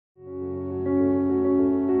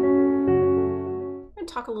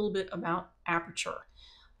to talk a little bit about aperture.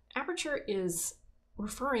 Aperture is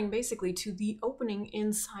referring basically to the opening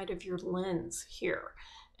inside of your lens here.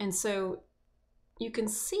 And so you can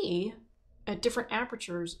see at different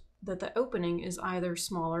apertures that the opening is either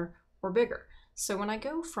smaller or bigger. So when I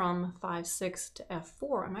go from 5.6 to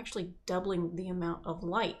f4, I'm actually doubling the amount of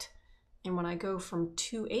light. And when I go from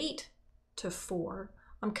 2.8 to 4,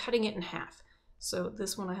 I'm cutting it in half. So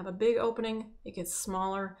this one I have a big opening, it gets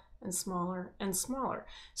smaller and smaller and smaller.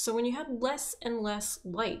 So when you have less and less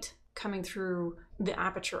light coming through the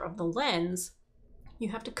aperture of the lens, you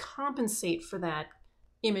have to compensate for that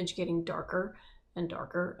image getting darker and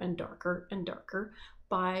darker and darker and darker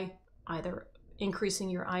by either increasing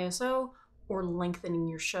your ISO or lengthening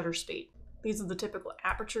your shutter speed. These are the typical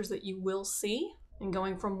apertures that you will see, and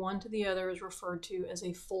going from one to the other is referred to as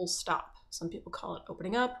a full stop. Some people call it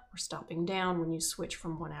opening up or stopping down when you switch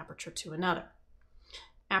from one aperture to another.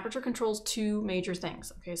 Aperture controls two major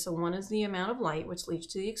things. Okay, so one is the amount of light, which leads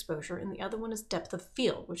to the exposure, and the other one is depth of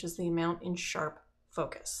field, which is the amount in sharp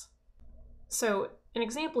focus. So an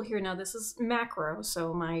example here, now this is macro,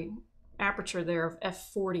 so my aperture there of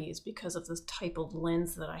f40 is because of this type of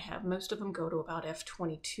lens that I have. Most of them go to about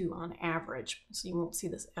f22 on average, so you won't see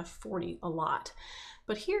this f40 a lot.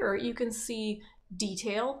 But here you can see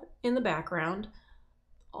detail in the background.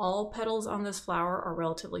 All petals on this flower are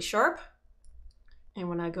relatively sharp. And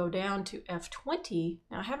when I go down to f20,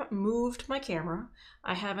 now I haven't moved my camera,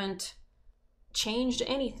 I haven't changed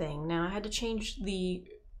anything. Now I had to change the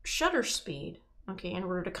shutter speed, okay, in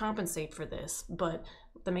order to compensate for this, but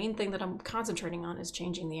the main thing that I'm concentrating on is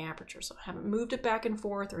changing the aperture. So I haven't moved it back and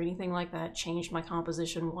forth or anything like that, changed my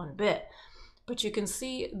composition one bit. But you can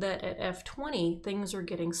see that at f20, things are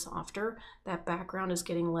getting softer, that background is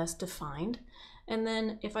getting less defined. And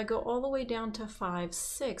then if I go all the way down to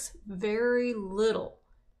 5.6, very little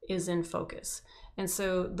is in focus. And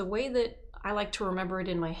so the way that I like to remember it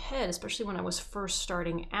in my head, especially when I was first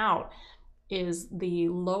starting out, is the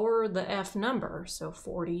lower the F number, so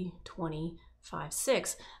 40, 20, 5,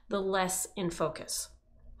 6, the less in focus.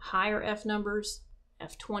 Higher F numbers,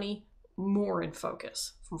 F20, more in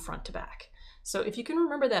focus from front to back. So if you can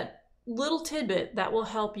remember that little tidbit, that will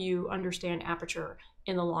help you understand aperture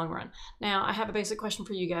in the long run. Now, I have a basic question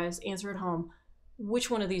for you guys. Answer at home. Which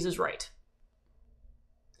one of these is right?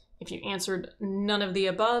 If you answered none of the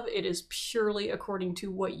above, it is purely according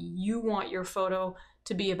to what you want your photo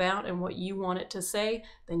to be about and what you want it to say,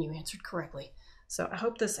 then you answered correctly. So I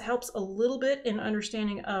hope this helps a little bit in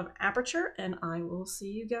understanding of aperture, and I will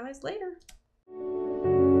see you guys later.